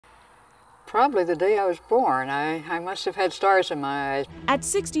probably the day I was born. I must have had stars in my eyes. At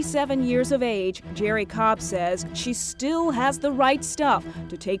 67 years of age, Jerrie Cobb says she still has the right stuff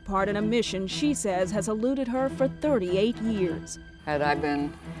to take part in a mission she says has eluded her for 38 years. Had I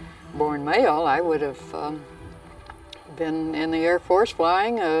been born male, I would have been in the Air Force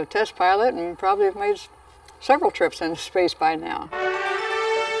flying a test pilot and probably have made several trips into space by now.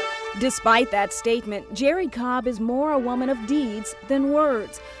 Despite that statement, Jerrie Cobb is more a woman of deeds than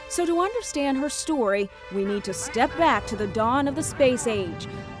words. So to understand her story, we need to step back to the dawn of the space age.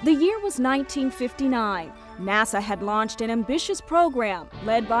 The year was 1959. NASA had launched an ambitious program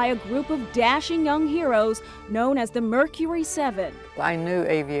led by a group of dashing young heroes known as the Mercury 7. I knew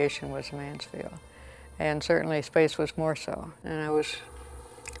aviation was a man's field, and certainly space was more so. And I was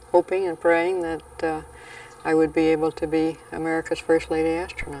hoping and praying that I would be able to be America's first lady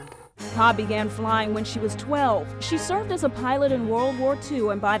astronaut. Cobb began flying when she was 12. She served as a pilot in World War II,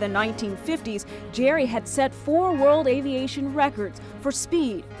 and by the 1950s, Jerrie had set 4 world aviation records for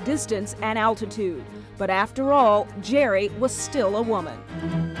speed, distance, and altitude. But after all, Jerrie was still a woman.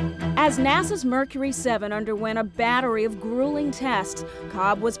 As NASA's Mercury 7 underwent a battery of grueling tests,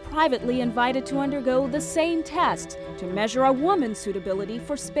 Cobb was privately invited to undergo the same tests to measure a woman's suitability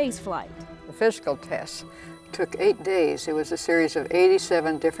for spaceflight. The physical tests took 8 days. It was a series of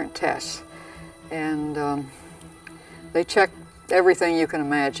 87 different tests, and they checked everything you can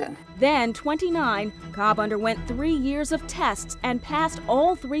imagine. Then, 29, Cobb underwent 3 years of tests and passed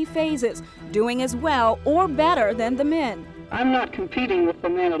all 3 phases, doing as well or better than the men. I'm not competing with the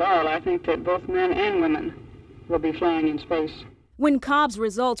men at all. I think that both men and women will be flying in space. When Cobb's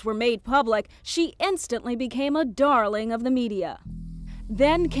results were made public, she instantly became a darling of the media.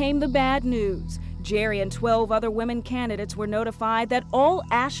 Then came the bad news. Jerrie and 12 other women candidates were notified that all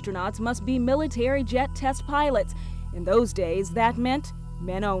astronauts must be military jet test pilots. In those days, that meant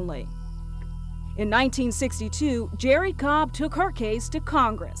men only. In 1962, Jerrie Cobb took her case to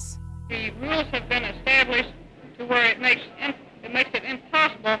Congress. The rules have been established to where it makes it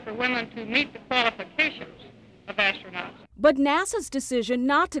impossible for women to meet the qualifications of astronauts. But NASA's decision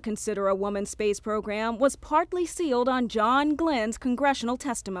not to consider a woman's space program was partly sealed on John Glenn's congressional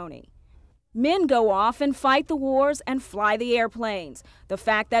testimony. Men go off and fight the wars and fly the airplanes. The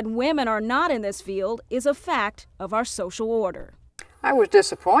fact that women are not in this field is a fact of our social order. I was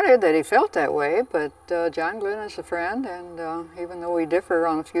disappointed that he felt that way, but John Glenn is a friend, and even though we differ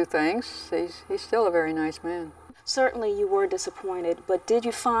on a few things, he's still a very nice man. Certainly you were disappointed, but did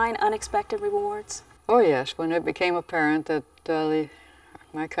you find unexpected rewards? Oh yes, when it became apparent that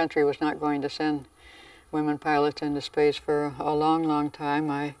my country was not going to send women pilots into space for a long, long time,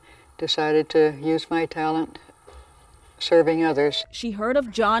 I decided to use my talent serving others. She heard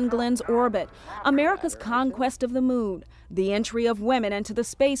of John Glenn's orbit, America's conquest of the moon, the entry of women into the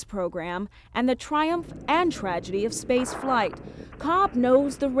space program, and the triumph and tragedy of space flight. Cobb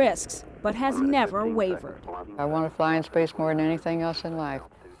knows the risks, but has never wavered. I want to fly in space more than anything else in life.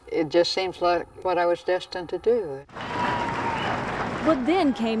 It just seems like what I was destined to do. But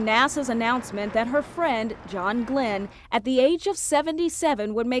then came NASA's announcement that her friend, John Glenn, at the age of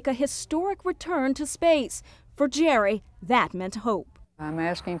 77, would make a historic return to space. For Jerrie, that meant hope. I'm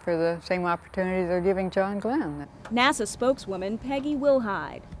asking for the same opportunity they're giving John Glenn. NASA spokeswoman Peggy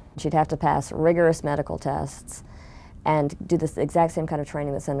Wilhide. She'd have to pass rigorous medical tests and do this exact same kind of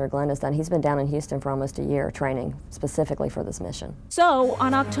training that Senator Glenn has done. He's been down in Houston for almost a year training specifically for this mission. So,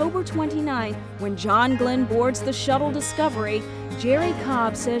 on October 29, when John Glenn boards the shuttle Discovery, Jerrie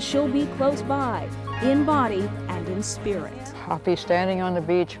Cobb says she'll be close by, in body and in spirit. I'll be standing on the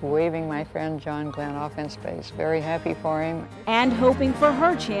beach waving my friend John Glenn off in space. Very happy for him. And hoping for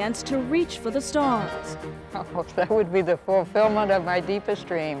her chance to reach for the stars. Oh, that would be the fulfillment of my deepest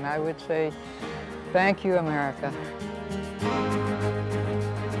dream. I would say, thank you, America.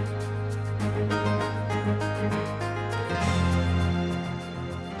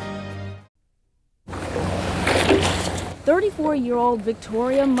 "34-year-old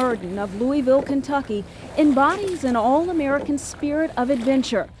Victoria Murden of Louisville, Kentucky, embodies an all-American spirit of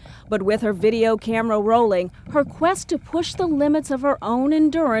adventure. But with her video camera rolling, her quest to push the limits of her own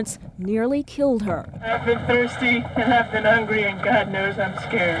endurance nearly killed her. I've been thirsty, and I've been hungry, and God knows I'm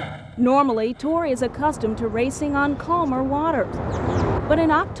scared. Normally, Tori is accustomed to racing on calmer waters. But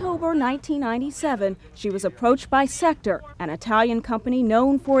in October 1997, she was approached by Sector, an Italian company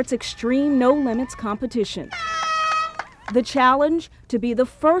known for its extreme no-limits competition. The challenge, to be the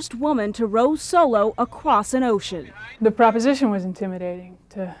first woman to row solo across an ocean. The proposition was intimidating.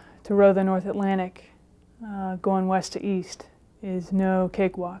 To row the North Atlantic, going west to east, is no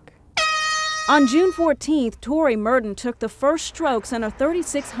cakewalk. On June 14th, Tori Murden took the first strokes in a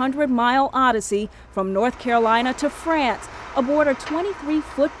 3,600-mile odyssey from North Carolina to France aboard a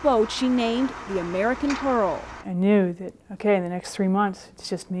 23-foot boat she named the American Pearl. I knew that, okay, in the next 3 months, it's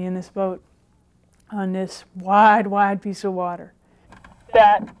just me and this boat on this wide, wide piece of water.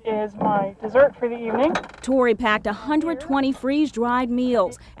 That is my dessert for the evening. Tori packed 120 freeze-dried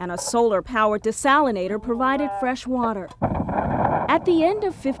meals, and a solar-powered desalinator provided fresh water. At the end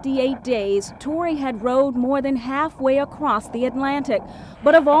of 58 days, Tori had rowed more than halfway across the Atlantic.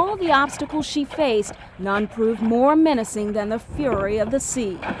 But of all the obstacles she faced, none proved more menacing than the fury of the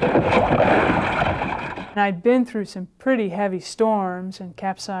sea. And I'd been through some pretty heavy storms and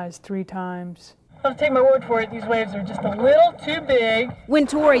capsized 3 times. I'll take my word for it, these waves are just a little too big. When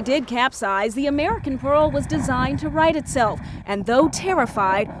Tori did capsize, the American Pearl was designed to right itself, and though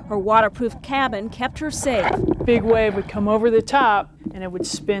terrified, her waterproof cabin kept her safe. Big wave would come over the top, and it would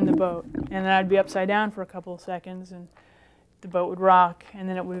spin the boat. And then I'd be upside down for a couple of seconds, and the boat would rock, and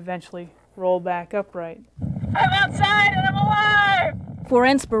then it would eventually roll back upright. I'm outside and I'm alive! For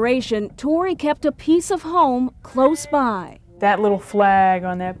inspiration, Tori kept a piece of home close by. That little flag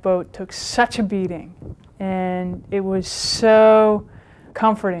on that boat took such a beating, and it was so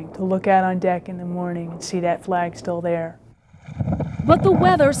comforting to look out on deck in the morning and see that flag still there. But the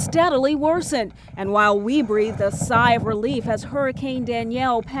weather steadily worsened, and while we breathed a sigh of relief as Hurricane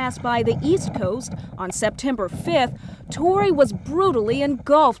Danielle passed by the East Coast on September 5th, Tori was brutally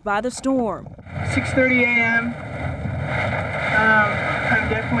engulfed by the storm. 6:30 a.m. I'm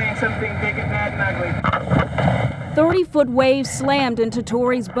definitely in something big and bad and ugly. 30-foot waves slammed into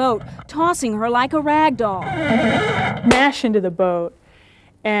Tori's boat, tossing her like a rag doll. Smash into the boat,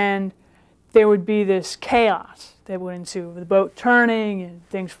 and there would be this chaos that would ensue, the boat turning and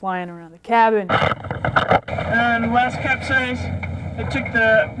things flying around the cabin. And last capsize, I took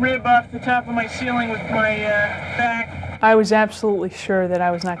the rib off the top of my ceiling with my back. I was absolutely sure that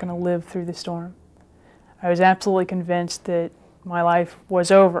I was not going to live through the storm. I was absolutely convinced that my life was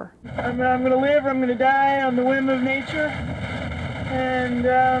over. I'm going to live or I'm going to die on the whim of nature. And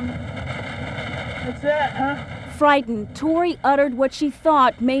that's that, huh? Frightened, Tori uttered what she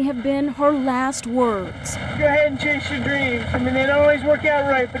thought may have been her last words. Go ahead and chase your dreams. I mean, they don't always work out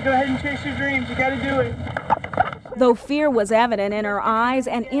right, but go ahead and chase your dreams. You got to do it. Though fear was evident in her eyes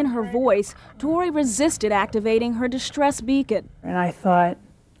and in her voice, Tori resisted activating her distress beacon. And I thought,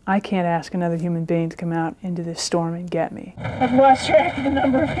 I can't ask another human being to come out into this storm and get me. I've lost track of the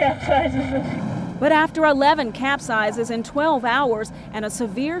number of capsizes. But after 11 capsizes in 12 hours and a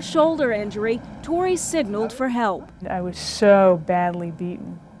severe shoulder injury, Tori signaled for help. I was so badly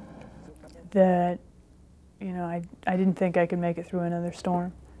beaten that, you know, I didn't think I could make it through another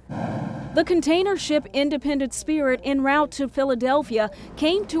storm. The container ship Independent Spirit, en route to Philadelphia,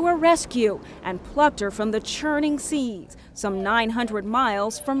 came to her rescue and plucked her from the churning seas, some 900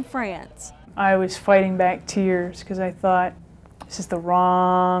 miles from France. I was fighting back tears because I thought, this is the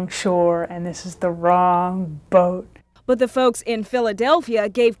wrong shore and this is the wrong boat. But the folks in Philadelphia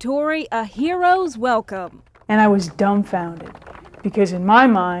gave Tori a hero's welcome. And I was dumbfounded because in my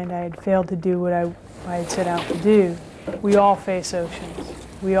mind I had failed to do what I had set out to do. We all face oceans.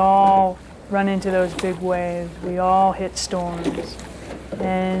 We all run into those big waves. We all hit storms.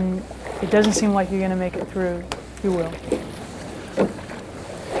 And it doesn't seem like you're going to make it through. You will.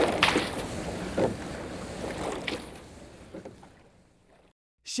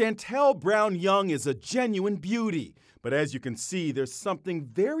 Chantel Brown Young is a genuine beauty, but as you can see, there's something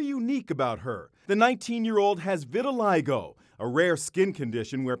very unique about her. The 19-year-old has vitiligo, a rare skin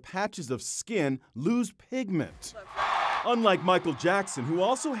condition where patches of skin lose pigment. Unlike Michael Jackson, who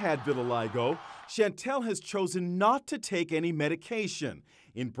also had vitiligo, Chantel has chosen not to take any medication,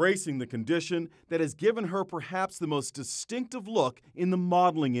 embracing the condition that has given her perhaps the most distinctive look in the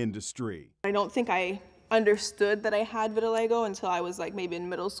modeling industry. I don't think I understood that I had vitiligo until I was like maybe in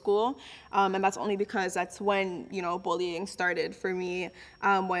middle school, and that's only because that's when, you know, bullying started for me,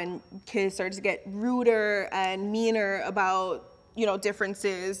 when kids started to get ruder and meaner about, you know,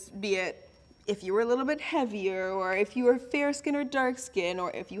 differences, be it if you were a little bit heavier, or if you were fair skin or dark skin, or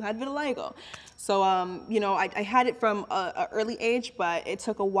if you had vitiligo. So, you know, I had it from an early age, but it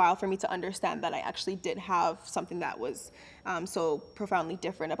took a while for me to understand that I actually did have something that was so profoundly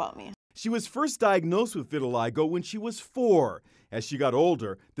different about me. She was first diagnosed with vitiligo when she was 4. As she got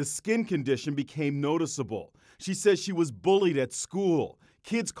older, the skin condition became noticeable. She says she was bullied at school.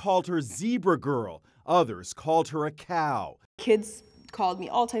 Kids called her Zebra Girl. Others called her a cow. Kids called me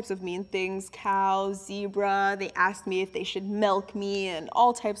all types of mean things, cow, zebra. They asked me if they should milk me, and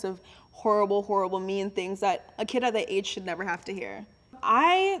all types of horrible, horrible, mean things that a kid at that age should never have to hear.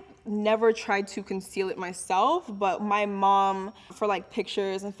 I never tried to conceal it myself, but my mom, for like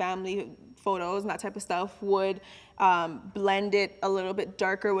pictures and family photos and that type of stuff, would blend it a little bit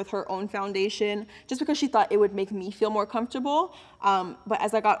darker with her own foundation, just because she thought it would make me feel more comfortable. But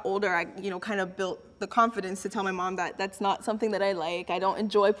as I got older, I kind of built the confidence to tell my mom that that's not something that I like. I don't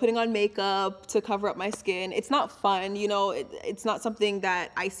enjoy putting on makeup to cover up my skin. It's not fun, it's not something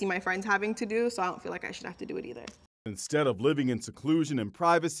that I see my friends having to do, so I don't feel like I should have to do it either. Instead of living in seclusion and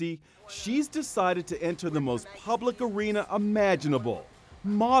privacy, she's decided to enter the most public arena imaginable,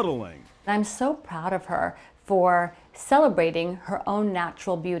 modeling. I'm so proud of her for celebrating her own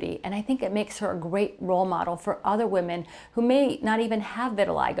natural beauty, and I think it makes her a great role model for other women who may not even have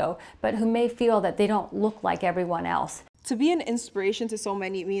vitiligo, but who may feel that they don't look like everyone else. To be an inspiration to so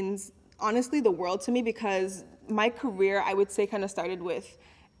many means honestly the world to me, because my career, I would say, kind of started with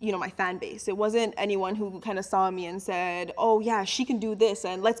my fan base. It wasn't anyone who kind of saw me and said, oh yeah, she can do this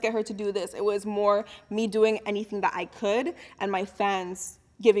and let's get her to do this. It was more me doing anything that I could and my fans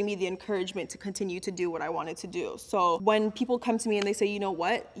giving me the encouragement to continue to do what I wanted to do. So when people come to me and they say, you know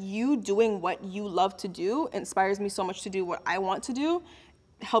what, you doing what you love to do inspires me so much to do what I want to do,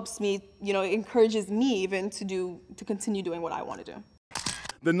 helps me, encourages me even to continue doing what I want to do.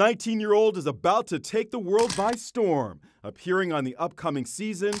 The 19-year-old is about to take the world by storm, appearing on the upcoming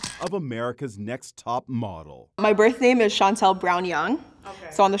season of America's Next Top Model. My birth name is Chantel Brown Young.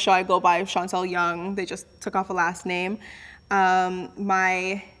 Okay. So on the show I go by Chantel Young. They just took off a last name.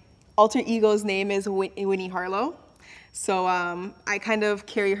 My alter ego's name is Winnie Harlow. So I kind of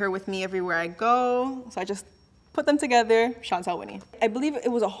carry her with me everywhere I go. So I just put them together, Chantel Winnie. I believe it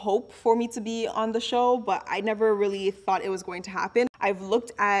was a hope for me to be on the show, but I never really thought it was going to happen. I've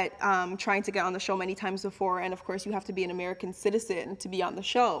looked at trying to get on the show many times before, and of course you have to be an American citizen to be on the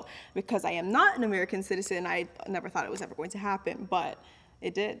show. Because I am not an American citizen, I never thought it was ever going to happen, but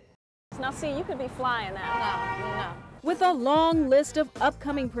it did. Now see, you could be flying that. No. With a long list of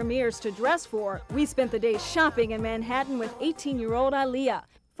upcoming premieres to dress for, we spent the day shopping in Manhattan with 18-year-old Aaliyah.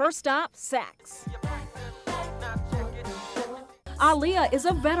 First stop, Saks. Aaliyah is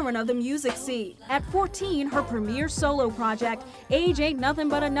a veteran of the music scene. At 14, her premier solo project, Age Ain't Nothing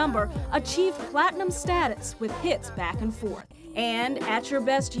But a Number, achieved platinum status with hits back and forth. And At Your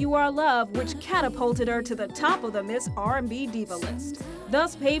Best You Are Love, which catapulted her to the top of the Miss R&B Diva list,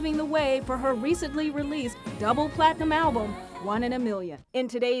 thus paving the way for her recently released double platinum album, 1 in a Million. In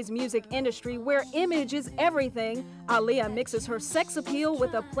today's music industry, where image is everything, Aaliyah mixes her sex appeal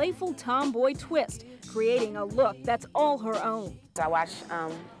with a playful tomboy twist, creating a look that's all her own. I watch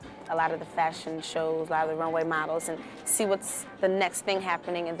a lot of the fashion shows, a lot of the runway models, and see what's the next thing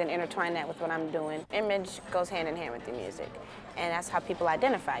happening and then intertwine that with what I'm doing. Image goes hand in hand with the music, and that's how people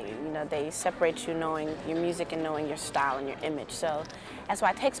identify you. They separate you knowing your music and knowing your style and your image. So that's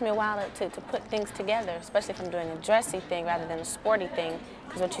why it takes me a while to put things together, especially if I'm doing a dressy thing rather than a sporty thing,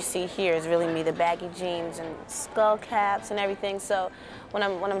 because what you see here is really me, the baggy jeans and skull caps and everything. So when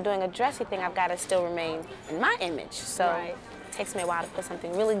I'm doing a dressy thing, I've got to still remain in my image. So. Right. It takes me a while to put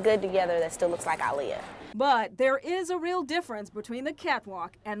something really good together that still looks like Aaliyah. But there is a real difference between the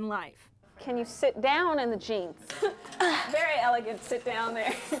catwalk and life. Can you sit down in the jeans? Very elegant, sit down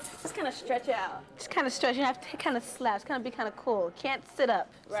there. Just kind of stretch out. Just kind of stretch, you have to kind of slap, it's kind of be kind of cool. Can't sit up.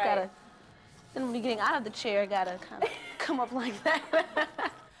 Just right. Gotta, then when you're getting out of the chair, gotta kind of come up like that.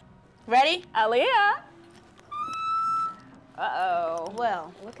 Ready? Aaliyah. Uh-oh.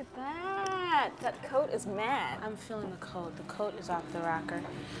 Well, look at that. That coat is mad. I'm feeling the coat. The coat is off the rocker.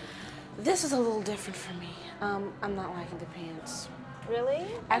 This is a little different for me. I'm not liking the pants. Really?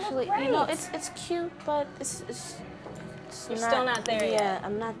 Actually, it's cute, but it's You're still not there yet. Yeah,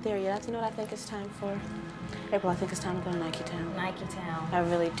 I'm not there yet. You know what I think it's time for? April, I think it's time to go to Nike Town. Nike Town. I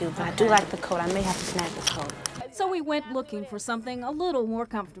really do, but I do like the coat. I may have to snag the coat. So we went looking for something a little more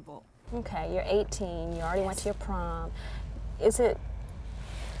comfortable. Okay, you're 18. You already went to your prom. Is it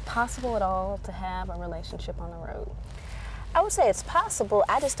possible at all to have a relationship on the road? I would say it's possible.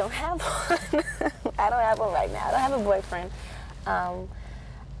 I just don't have one. I don't have one right now. I don't have a boyfriend.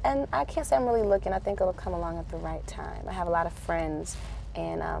 And I can't say I'm really looking. I think it'll come along at the right time. I have a lot of friends,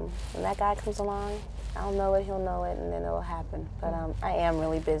 and when that guy comes along, I'll know it, he'll know it, and then it'll happen. But I am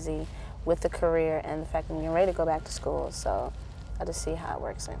really busy with the career and the fact that I'm getting ready to go back to school, so I'll just see how it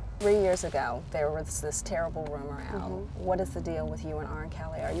works in. 3 years ago, there was this terrible rumor out. What is the deal with you and R.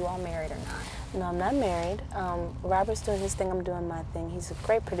 Kelly? Are you all married or not? No, I'm not married. Robert's doing his thing, I'm doing my thing. He's a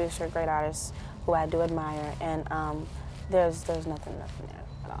great producer, a great artist who I do admire, and there's nothing there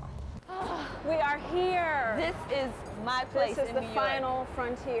at all. We are here. This is my place. This is the final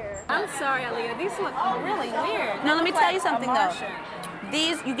frontier. I'm sorry, Aaliyah. These look really weird. Now, let me tell you something, though.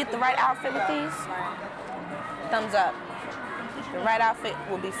 these, you get the right outfit with these, thumbs up. The right outfit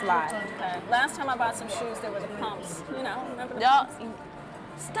will be fly. Okay. Last time I bought some shoes, there were the pumps. You know, remember the Y'all, pumps?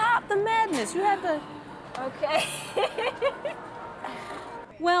 stop the madness. You had to. Okay.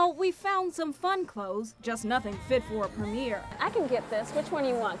 Well, we found some fun clothes, just nothing fit for a premiere. I can get this. Which one do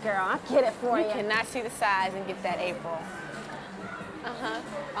you want, girl? I'll get it for you. You cannot see the size and get that April.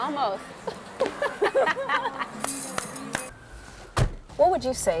 Almost. What would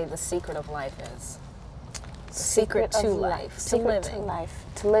you say the secret of life is? Secret to life. Secret to life.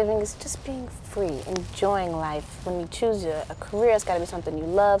 To living is just being free, enjoying life. When you choose a career, it's got to be something you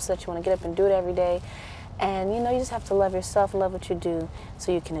love, so that you want to get up and do it every day. And you know, you just have to love yourself, love what you do,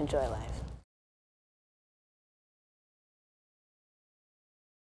 so you can enjoy life.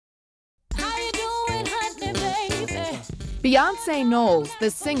 Beyonce Knowles, the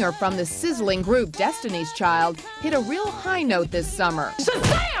singer from the sizzling group Destiny's Child, hit a real high note this summer.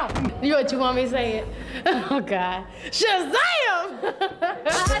 Shazam! You want me to say it? Oh, God. Shazam!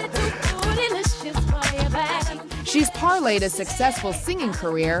 She's parlayed a successful singing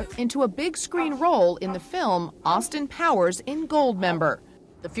career into a big screen role in the film Austin Powers in Goldmember.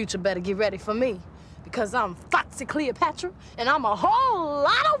 The future better get ready for me, because I'm Foxy Cleopatra, and I'm a whole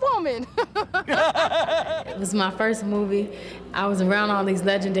lot of woman. It was my first movie. I was around all these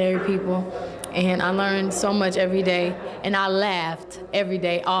legendary people, and I learned so much every day, and I laughed every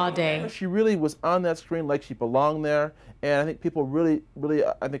day, all day. She really was on that screen like she belonged there, and I think people really,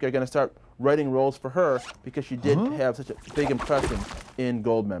 I think are going to start writing roles for her because she did have such a big impression in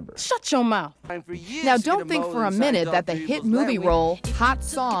Goldmember. Shut your mouth. Now don't think for a minute that the hit movie role, hot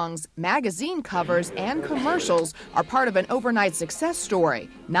songs, magazine covers, and commercials are part of an overnight success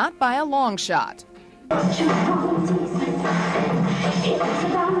story. Not by a long shot.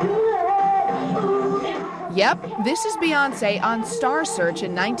 Yep, this is Beyonce on Star Search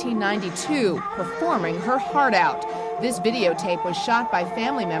in 1992, performing her heart out. This videotape was shot by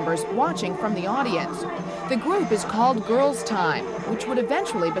family members watching from the audience. The group is called Girls Time, which would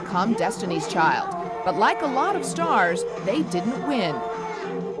eventually become Destiny's Child. But like a lot of stars, they didn't win.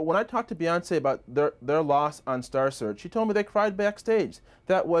 When I talked to Beyonce about their loss on Star Search, she told me they cried backstage.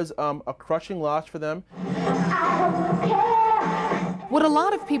 That was a crushing loss for them. What a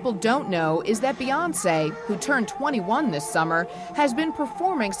lot of people don't know is that Beyonce, who turned 21 this summer, has been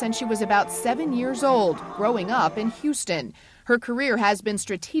performing since she was about 7 years old, growing up in Houston. Her career has been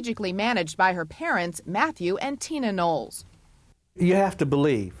strategically managed by her parents, Matthew and Tina Knowles. You have to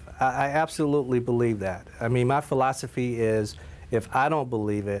believe. I absolutely believe that. I mean, my philosophy is if I don't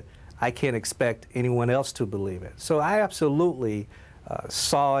believe it, I can't expect anyone else to believe it. So I absolutely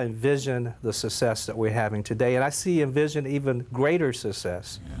saw and envisioned the success that we're having today, and I envision even greater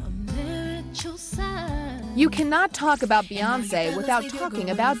success. You cannot talk about Beyonce without talking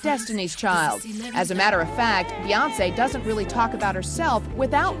about Destiny's Child. As a matter of fact, Beyonce doesn't really talk about herself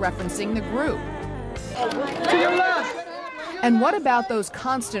without referencing the group. And what about those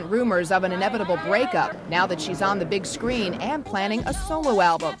constant rumors of an inevitable breakup now that she's on the big screen and planning a solo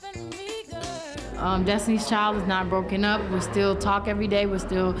album? Destiny's Child is not broken up. We still talk every day. We're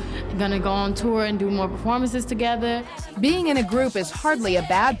still gonna go on tour and do more performances together. Being in a group is hardly a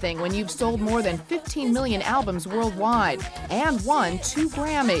bad thing when you've sold more than 15 million albums worldwide and won 2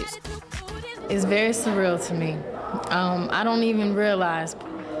 Grammys. It's very surreal to me. I don't even realize.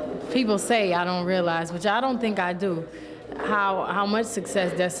 People say I don't realize, which I don't think I do, how much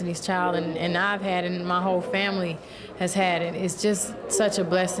success Destiny's Child and I've had and my whole family has had. And it's just such a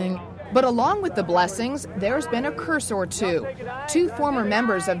blessing. But along with the blessings, there's been a curse or two. 2 former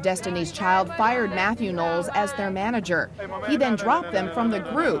members of Destiny's Child fired Matthew Knowles as their manager. He then dropped them from the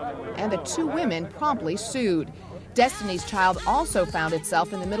group, and the 2 women promptly sued. Destiny's Child also found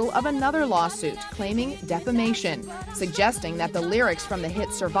itself in the middle of another lawsuit claiming defamation, suggesting that the lyrics from the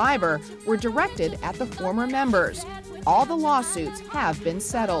hit Survivor were directed at the former members. All the lawsuits have been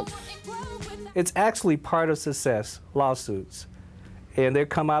settled. It's actually part of success, lawsuits. And they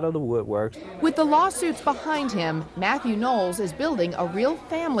come out of the woodwork. With the lawsuits behind him, Matthew Knowles is building a real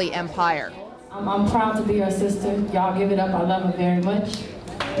family empire. I'm proud to be her sister. Y'all give it up. I love her very much.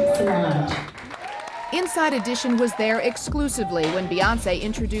 Solange. Inside Edition was there exclusively when Beyonce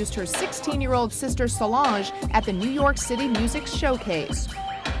introduced her 16-year-old sister Solange at the New York City Music Showcase.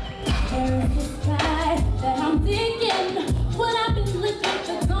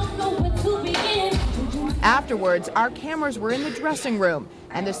 Afterwards, our cameras were in the dressing room,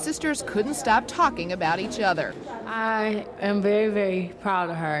 and the sisters couldn't stop talking about each other. I am very, very proud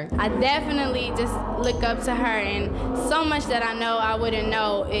of her. I definitely just look up to her, and so much that I know I wouldn't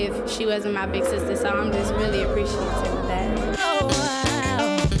know if she wasn't my big sister, so I'm just really appreciative of that.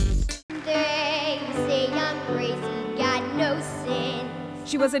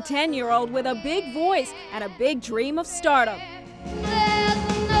 She was a 10-year-old with a big voice and a big dream of stardom.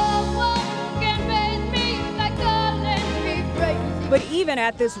 But even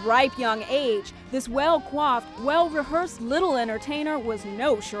at this ripe young age, this well-coiffed, well-rehearsed little entertainer was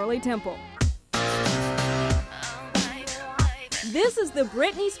no Shirley Temple. This is the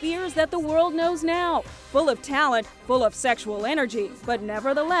Britney Spears that the world knows now, full of talent, full of sexual energy, but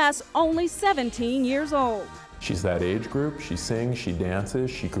nevertheless only 17 years old. She's that age group, she sings, she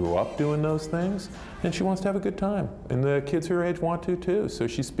dances, she grew up doing those things, and she wants to have a good time. And the kids her age want to too, so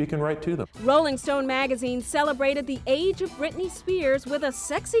she's speaking right to them. Rolling Stone magazine celebrated the age of Britney Spears with a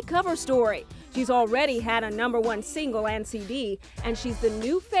sexy cover story. She's already had a #1 single and CD, and she's the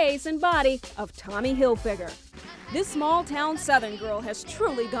new face and body of Tommy Hilfiger. This small-town Southern girl has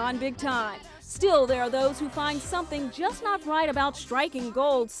truly gone big time. Still, there are those who find something just not right about striking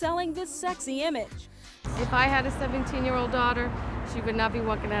gold selling this sexy image. If I had a 17-year-old daughter, she would not be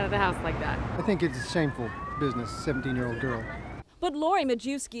walking out of the house like that. I think it's a shameful business, 17-year-old girl. But Lori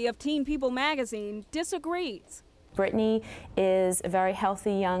Majewski of Teen People magazine disagrees. Britney is a very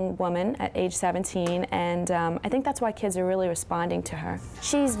healthy young woman at age 17, and I think that's why kids are really responding to her.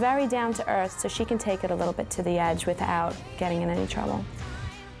 She's very down to earth, so she can take it a little bit to the edge without getting in any trouble.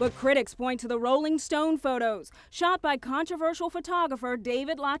 But critics point to the Rolling Stone photos, shot by controversial photographer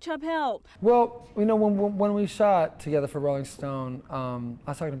David LaChapelle. Well, you know, when we shot together for Rolling Stone, I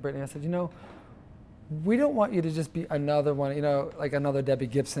was talking to Britney, I said, you know, we don't want you to just be another one, you know, like another Debbie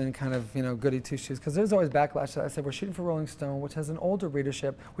Gibson kind of, you know, goody two-shoes, because there's always backlash. I said, we're shooting for Rolling Stone, which has an older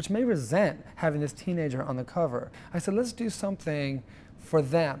readership, which may resent having this teenager on the cover. I said, let's do something for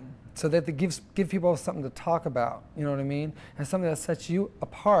them, so that they give people something to talk about, you know what I mean? And something that sets you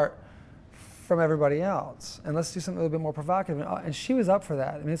apart from everybody else. And let's do something a little bit more provocative. And she was up for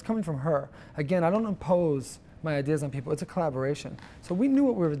that. I mean, it's coming from her. Again, I don't impose my ideas on people. It's a collaboration. So we knew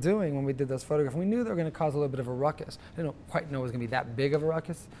what we were doing when we did those photographs. We knew they were going to cause a little bit of a ruckus. I didn't quite know it was going to be that big of a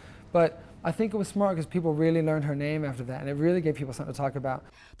ruckus. But I think it was smart because people really learned her name after that, and it really gave people something to talk about.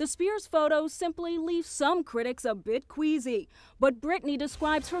 The Spears photos simply leave some critics a bit queasy, but Britney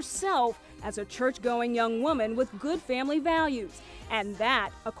describes herself as a church-going young woman with good family values. And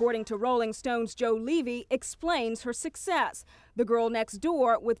that, according to Rolling Stone's Joe Levy, explains her success. The girl next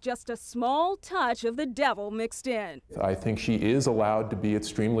door with just a small touch of the devil mixed in. I think she is allowed to be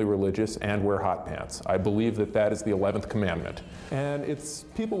extremely religious and wear hot pants. I believe that that is the 11th commandment. And it's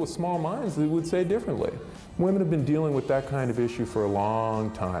people with small minds that would say differently. Women have been dealing with that kind of issue for a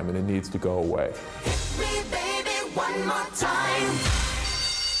long time, and it needs to go away. Hit me, baby, one more time.